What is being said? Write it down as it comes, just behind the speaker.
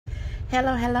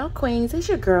Hello queens, it's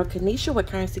your girl Kanisha with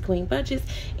Currency Queen Budgets.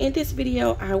 In this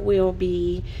video I will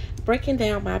be breaking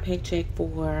down my paycheck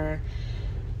for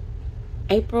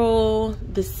April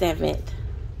the 7th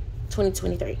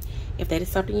 2023. If that is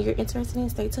something you're interested in,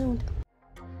 stay tuned.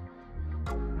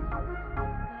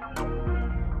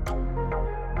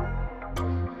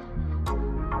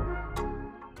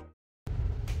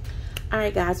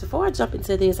 Alright guys, before I jump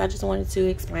into this, I just wanted to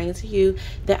explain to you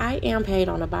that I am paid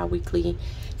on a bi-weekly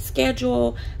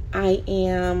schedule. I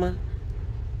am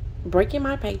breaking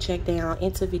my paycheck down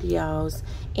into videos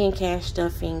and cash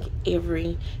stuffing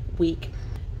every week.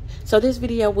 So this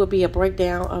video will be a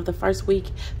breakdown of the first week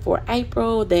for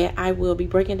April that I will be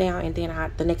breaking down, and then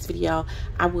the next video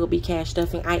I will be cash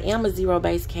stuffing. I am a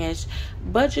zero-based cash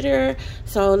budgeter,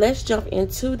 so let's jump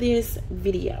into this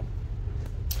video.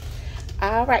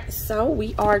 Alright, so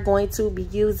we are going to be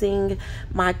using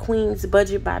my Queen's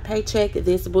Budget by Paycheck.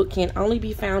 This book can only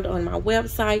be found on my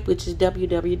website, which is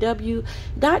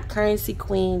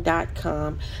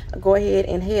www.currencyqueen.com. Go ahead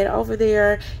and head over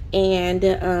there,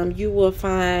 and you will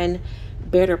find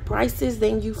better prices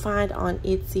than you find on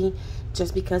Etsy,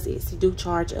 just because Etsy do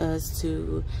charge us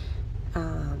to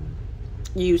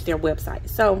use their website.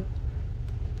 So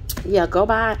yeah, go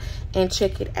by and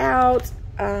check it out.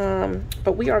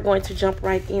 But we are going to jump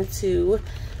right into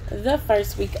the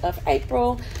first week of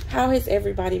April. How has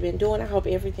everybody been doing? I hope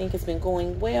everything has been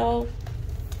going well.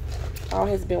 All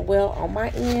has been well on my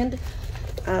end.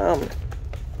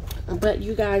 But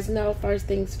you guys know, first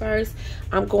things first,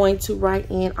 I'm going to write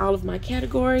in all of my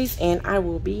categories, and I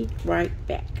will be right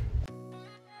back.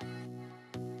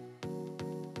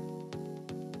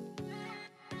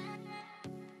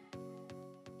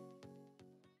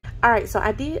 Alright, so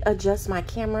I did adjust my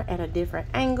camera at a different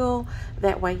angle.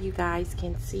 That way you guys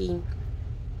can see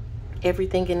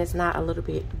everything and it's not a little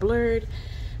bit blurred.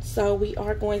 So we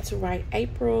are going to write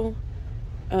April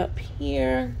up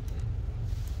here.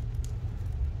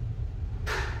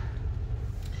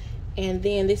 And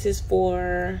then this is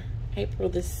for April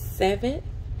the 7th,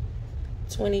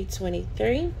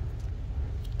 2023.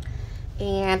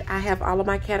 And I have all of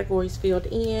my categories filled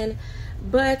in.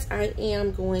 But I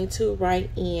am going to write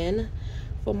in,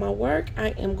 for my work,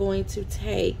 I am going to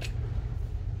take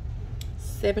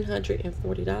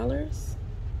 $740.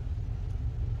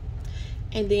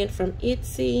 And then from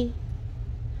Etsy,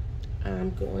 I'm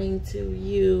going to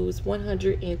use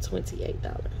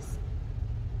 $128.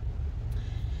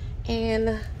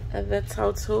 And the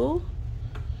total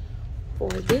for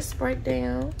this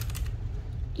breakdown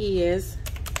is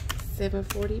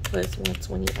 $740 plus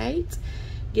 $128.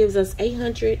 Gives us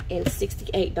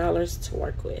 $868 to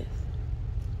work with.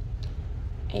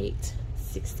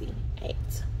 $868.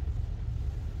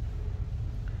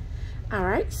 All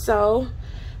right, so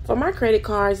for my credit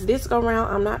cards, this go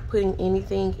around, I'm not putting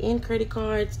anything in credit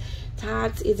cards.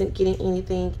 Todd's isn't getting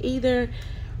anything either.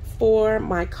 For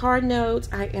my card notes,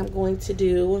 I am going to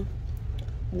do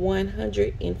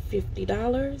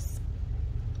 $150.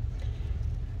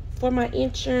 For my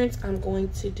insurance, I'm going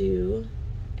to do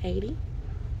 $80.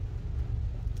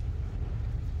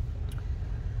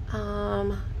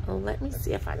 Let me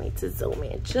see if I need to zoom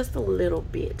in just a little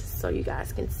bit so you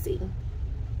guys can see.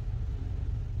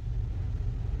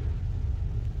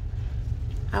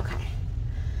 Okay.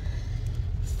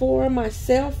 For my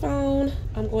cell phone,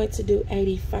 I'm going to do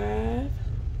 $85.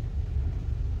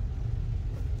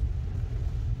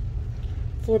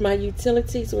 For my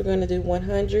utilities, we're going to do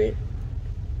 $100.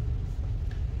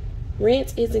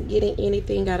 Rent isn't getting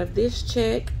anything out of this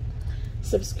check.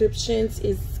 Subscriptions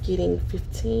is getting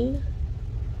 $15.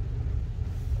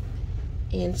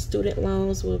 And student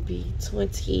loans will be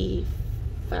 $25.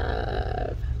 All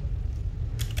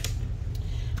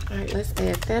right, let's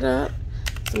add that up.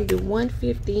 So we do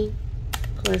 $150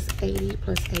 plus $80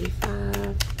 plus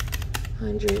 $85,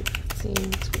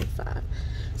 $115, $25.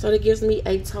 So that gives me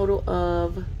a total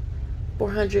of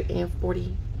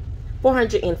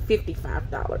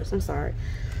 $455. I'm sorry.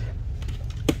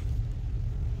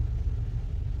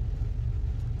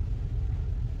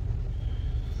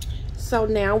 So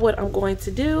now what I'm going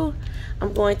to do,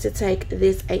 I'm going to take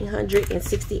this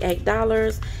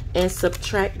 $868 and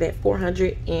subtract that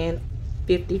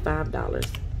 $455.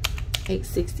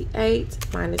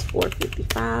 868 minus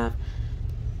 455.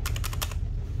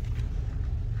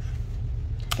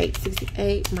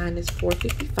 868 minus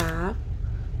 455.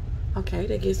 Okay,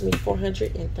 that gives me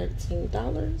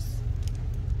 $413.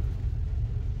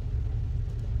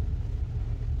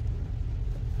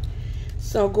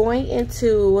 So going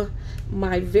into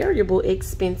my variable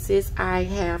expenses, I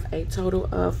have a total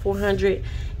of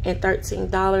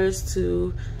 $413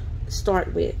 to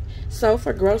start with. So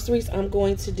for groceries, I'm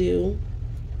going to do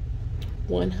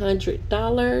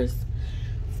 $100.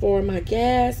 For my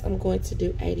gas, I'm going to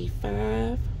do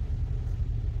 $85.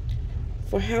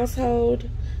 For household,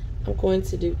 I'm going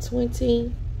to do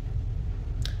 $20.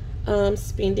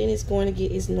 Spending is going to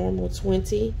get its normal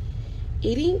 $20.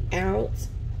 Eating out,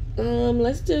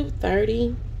 let's do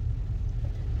 $30.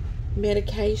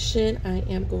 Medication, I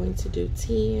am going to do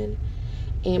 $10.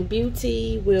 And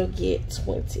beauty will get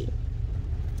 $20.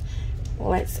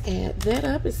 Let's add that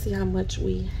up and see how much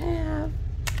we have.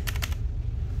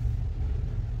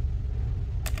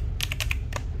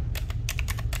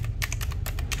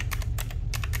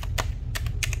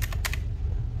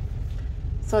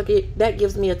 So that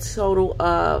gives me a total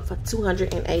of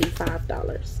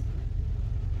 $285.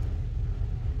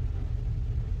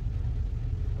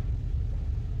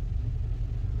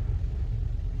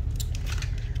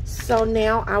 So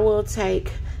now I will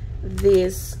take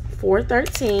this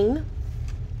 $413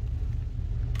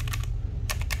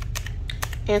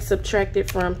 and subtract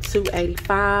it from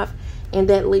 $285, and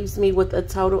that leaves me with a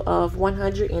total of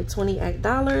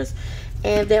 $128.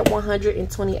 And that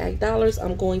 $128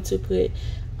 I'm going to put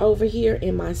over here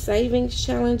in my savings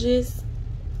challenges.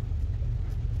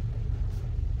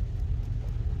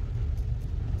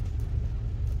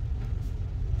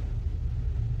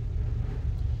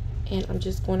 And I'm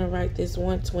just going to write this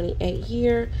 128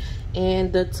 here.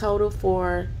 And the total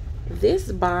for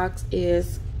this box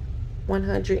is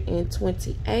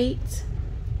 128.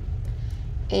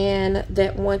 And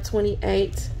that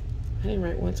 128, I didn't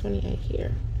write 128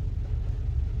 here.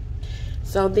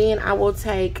 So then I will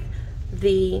take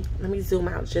the, let me zoom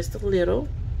out just a little.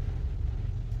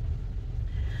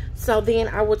 So then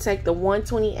I will take the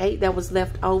 128 that was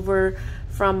left over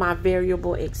from my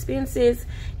variable expenses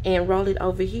and roll it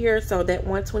over here. So that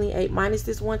 128 minus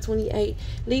this 128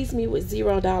 leaves me with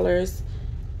 $0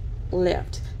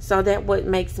 left. So that what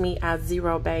makes me a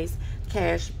zero-based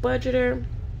cash budgeter.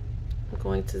 I'm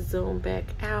going to zoom back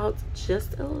out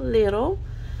just a little.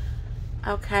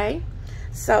 Okay,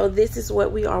 so this is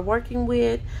what we are working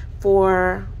with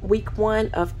for week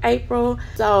 1 of April.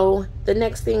 So the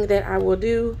next thing that I will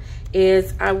do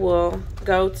is I will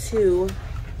go to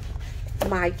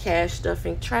my cash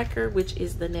stuffing tracker, which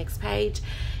is the next page,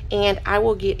 and I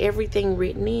will get everything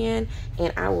written in,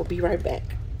 and I will be right back.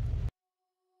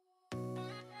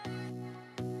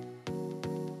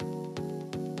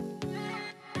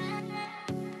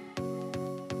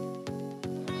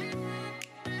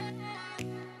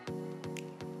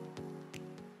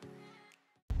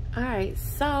 Alright,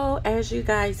 so as you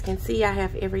guys can see, I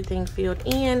have everything filled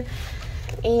in,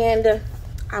 and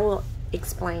I will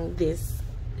explain this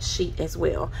sheet as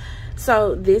well.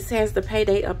 So this has the pay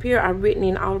date up here. I've written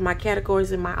in all of my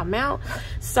categories and my amount.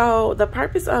 So the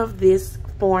purpose of this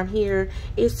form here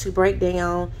is to break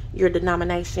down your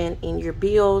denomination in your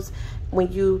bills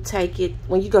when you take it,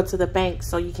 when you go to the bank,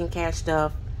 so you can cash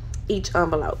stuff each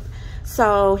envelope.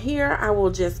 So here I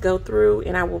will just go through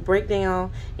and I will break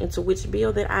down into which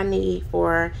bill that I need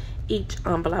for each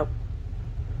envelope.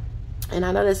 And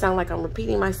I know that sounds like I'm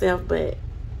repeating myself, but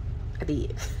I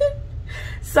did.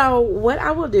 So what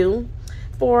I will do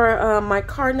for my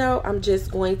car note, I'm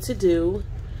just going to do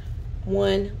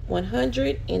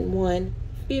 100 and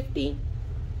 150.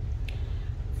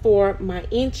 For my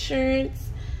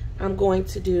insurance, I'm going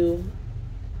to do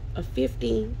a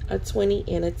 50, a 20,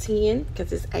 and a 10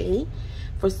 because it's 80.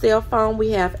 For cell phone,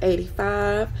 we have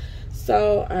 85.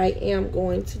 So I am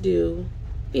going to do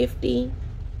 50,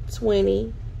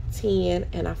 20, 10,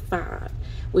 and a 5,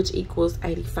 which equals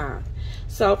 85.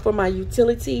 So for my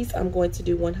utilities, I'm going to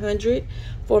do 100.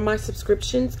 For my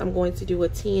subscriptions, I'm going to do a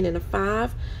 10 and a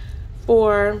 5.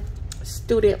 For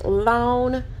student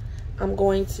loan, I'm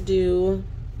going to do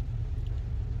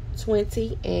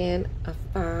 20 and a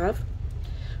 5.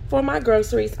 For my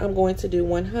groceries, I'm going to do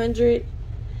 100.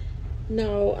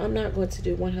 No, I'm not going to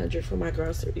do 100 for my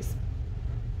groceries.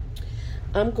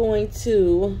 I'm just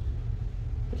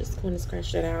going to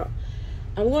scratch that out.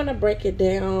 I'm going to break it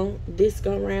down this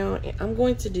go round, and I'm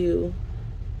going to do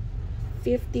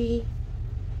 50.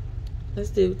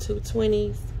 Let's do 2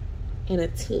 20s and a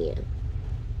 10.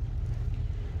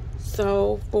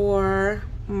 So for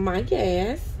my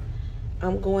gas,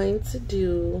 I'm going to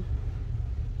do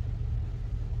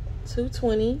 2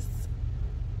 20s.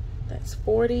 That's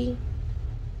 40.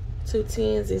 2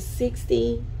 10s is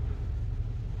 60.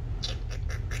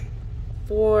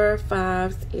 4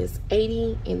 5s is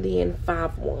 80, and then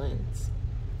 5 1s,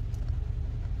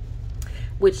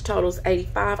 which totals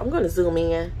 85. I'm going to zoom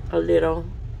in a little.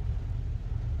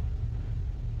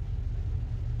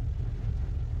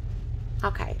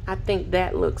 Okay, I think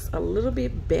that looks a little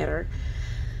bit better.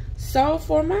 So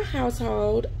for my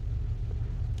household,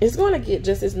 it's going to get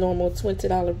just its normal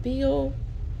 $20 bill.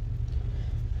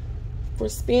 For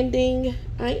spending,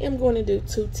 I am going to do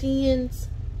 2 10s.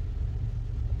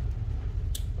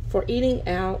 For eating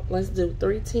out, let's do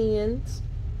 3 10s.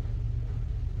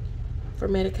 For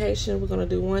medication, we're going to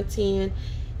do 1 10.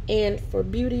 And for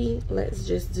beauty, let's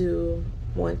just do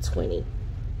 120.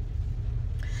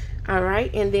 All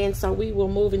right, and then so we will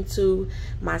move into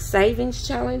my savings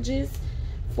challenges.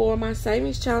 For my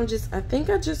savings challenges, I think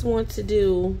I just want to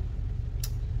do,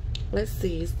 let's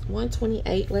see, it's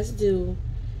 128. Let's do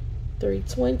 3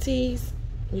 20s,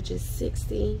 which is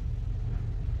 60.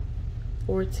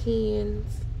 4 10s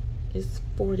is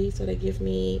 40, so they give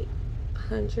me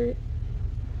 100.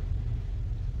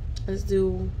 Let's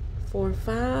do 4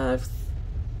 5s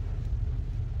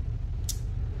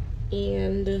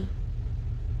and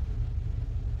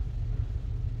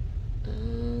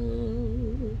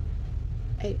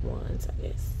 8 1s, I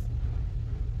guess.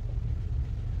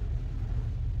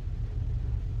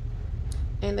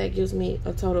 And that gives me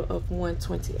a total of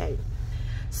 128.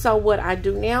 So what I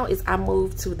do now is I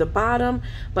move to the bottom,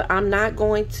 but I'm not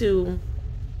going to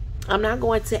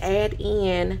add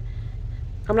in,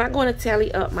 I'm not going to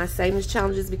tally up my savings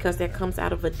challenges because that comes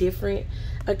out of a different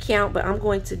account, but I'm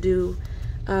going to do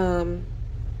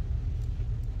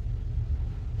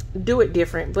it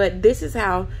different. But this is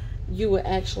how you would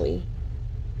actually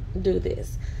do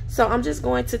this. So I'm just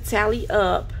going to tally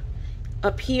up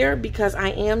here because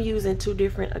I am using 2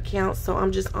 different accounts. So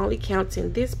I'm just only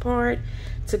counting this part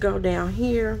to go down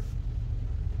here,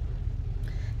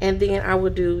 and then I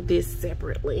will do this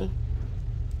separately.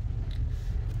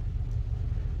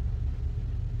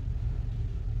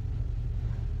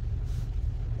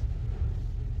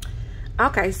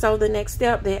 Okay, so the next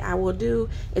step that I will do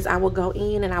is I will go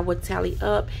in and I will tally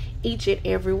up each and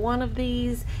every one of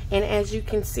these. And as you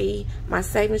can see, my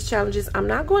savings challenges, I'm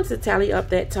not going to tally up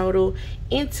that total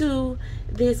into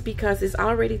this because it's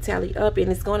already tallied up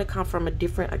and it's going to come from a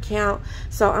different account.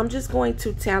 So I'm just going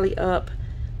to tally up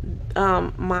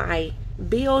my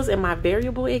bills and my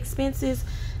variable expenses.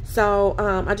 So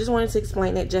I just wanted to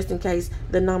explain that just in case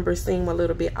the numbers seem a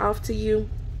little bit off to you.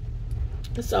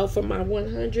 So for my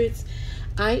 100s,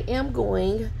 I am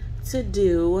going to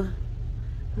do,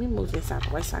 let me move this out of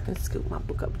the way so I can scoop my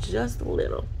book up just a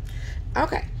little.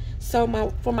 Okay, so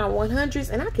for my 100s,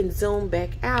 and I can zoom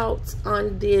back out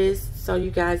on this so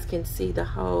you guys can see the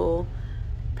whole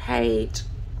page.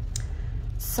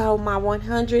 So my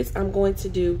 100s, I'm going to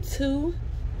do 2.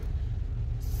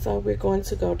 So we're going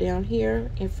to go down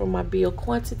here, and for my bill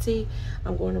quantity,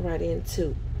 I'm going to write in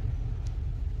 2.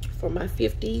 For my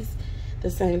 50s,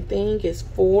 the same thing is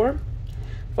 4.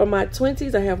 For my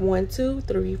 20s, I have 1 2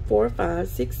 3 4 5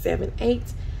 6 7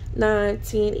 8 9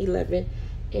 10 11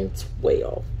 and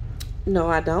 12. No,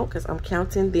 I don't, because I'm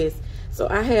counting this. So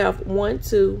I have 1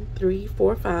 2 3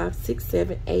 4 5 6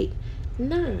 7 8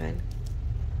 9.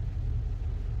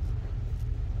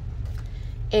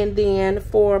 And then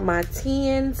for my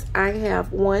 10s, I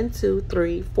have 1 2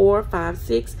 3 4 5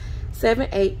 6 7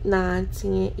 8 9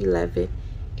 10 11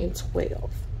 and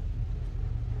 12.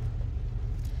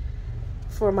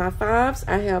 For my 5s,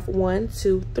 I have 1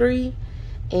 2 3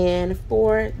 and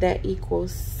 4. That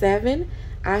equals 7.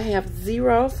 I have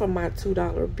 0 for my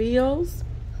 $2 bills.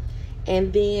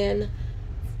 And then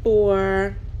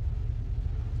for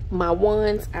my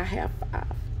 1s, I have 5.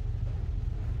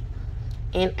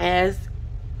 And as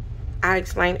I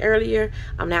explained earlier,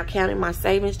 I'm now counting my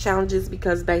savings challenges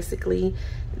because basically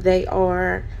they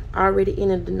are already in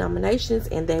the denominations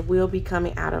and they will be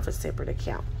coming out of a separate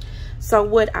account. So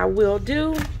what I will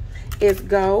do is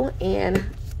go and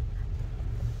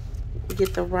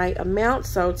get the right amount.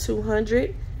 So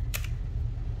 200.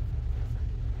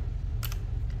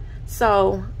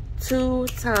 So 2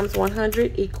 times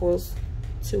 100 equals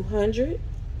 200.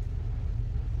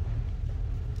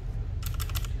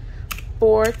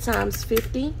 4 times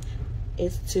 50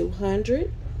 is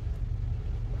 200.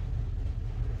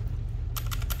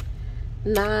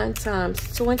 9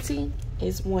 times 20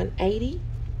 is 180.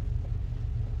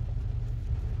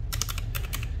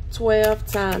 12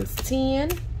 times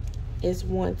 10 is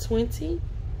 120.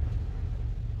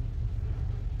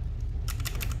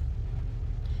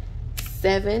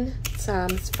 7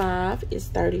 times 5 is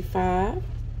 35.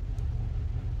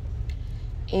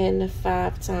 And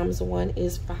 5 times 1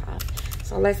 is 5.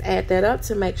 So let's add that up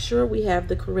to make sure we have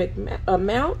the correct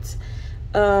amount.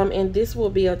 And this will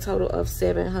be a total of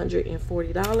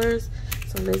 $740.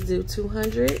 So let's do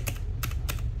 200,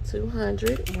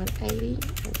 200, 180,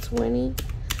 120,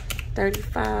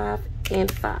 35,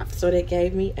 So that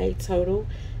gave me a total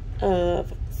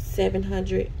of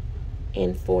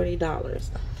 $740.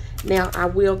 Now I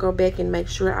will go back and make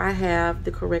sure I have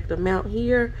the correct amount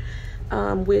here,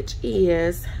 which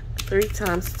is 3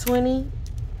 times 20,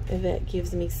 and that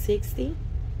gives me 60.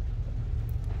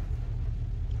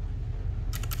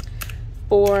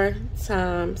 4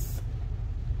 times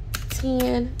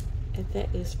 10, and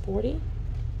that is 40.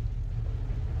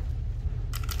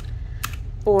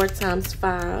 4 times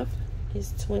 5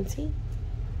 is 20.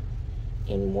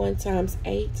 And 1 times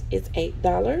 8 is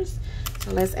 $8.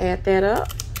 So let's add that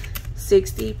up.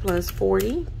 60 plus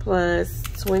 40 plus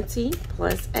 20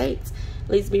 plus 8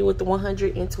 leaves me with the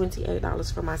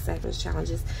 $128 for my savings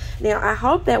challenges. Now, I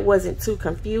hope that wasn't too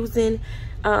confusing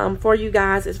for you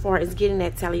guys as far as getting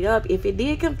that tallied up. If it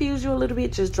did confuse you a little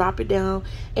bit, just drop it down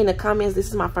in the comments. This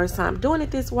is my first time doing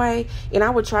it this way, and I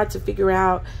would try to figure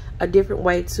out a different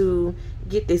way to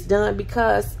get this done,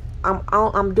 because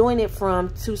I'm doing it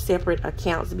from 2 separate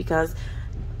accounts, because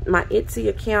my Etsy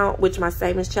account, which my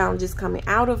savings challenge is coming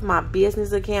out of my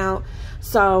business account.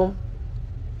 So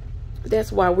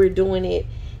that's why we're doing it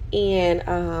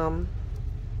in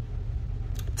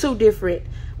 2 different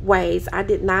ways. I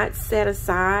did not set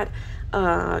aside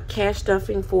cash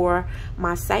stuffing for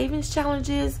my savings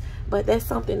challenges, but that's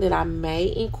something that I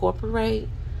may incorporate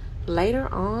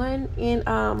later on in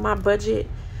my budget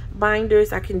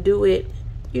binders. I can do it,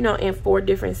 you know, in 4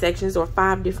 different sections or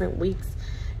 5 different weeks,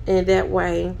 and that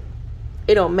way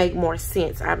it'll make more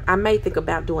sense. I may think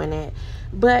about doing that.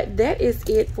 But that is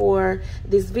it for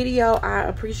this video. I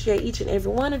appreciate each and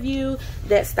every one of you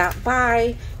that stopped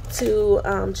by to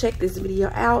check this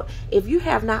video out. If you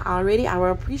have not already, I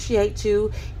will appreciate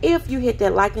you if you hit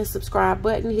that like and subscribe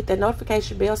button, hit that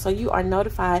notification bell so you are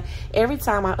notified every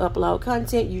time I upload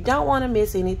content. You don't want to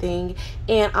miss anything.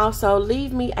 And also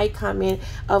leave me a comment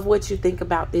of what you think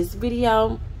about this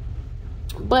video.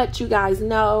 But you guys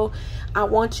know, I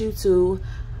want you to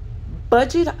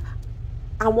budget.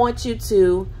 I want you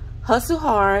to hustle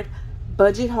hard,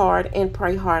 budget hard, and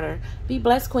pray harder. Be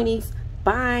blessed, Queenies.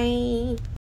 Bye.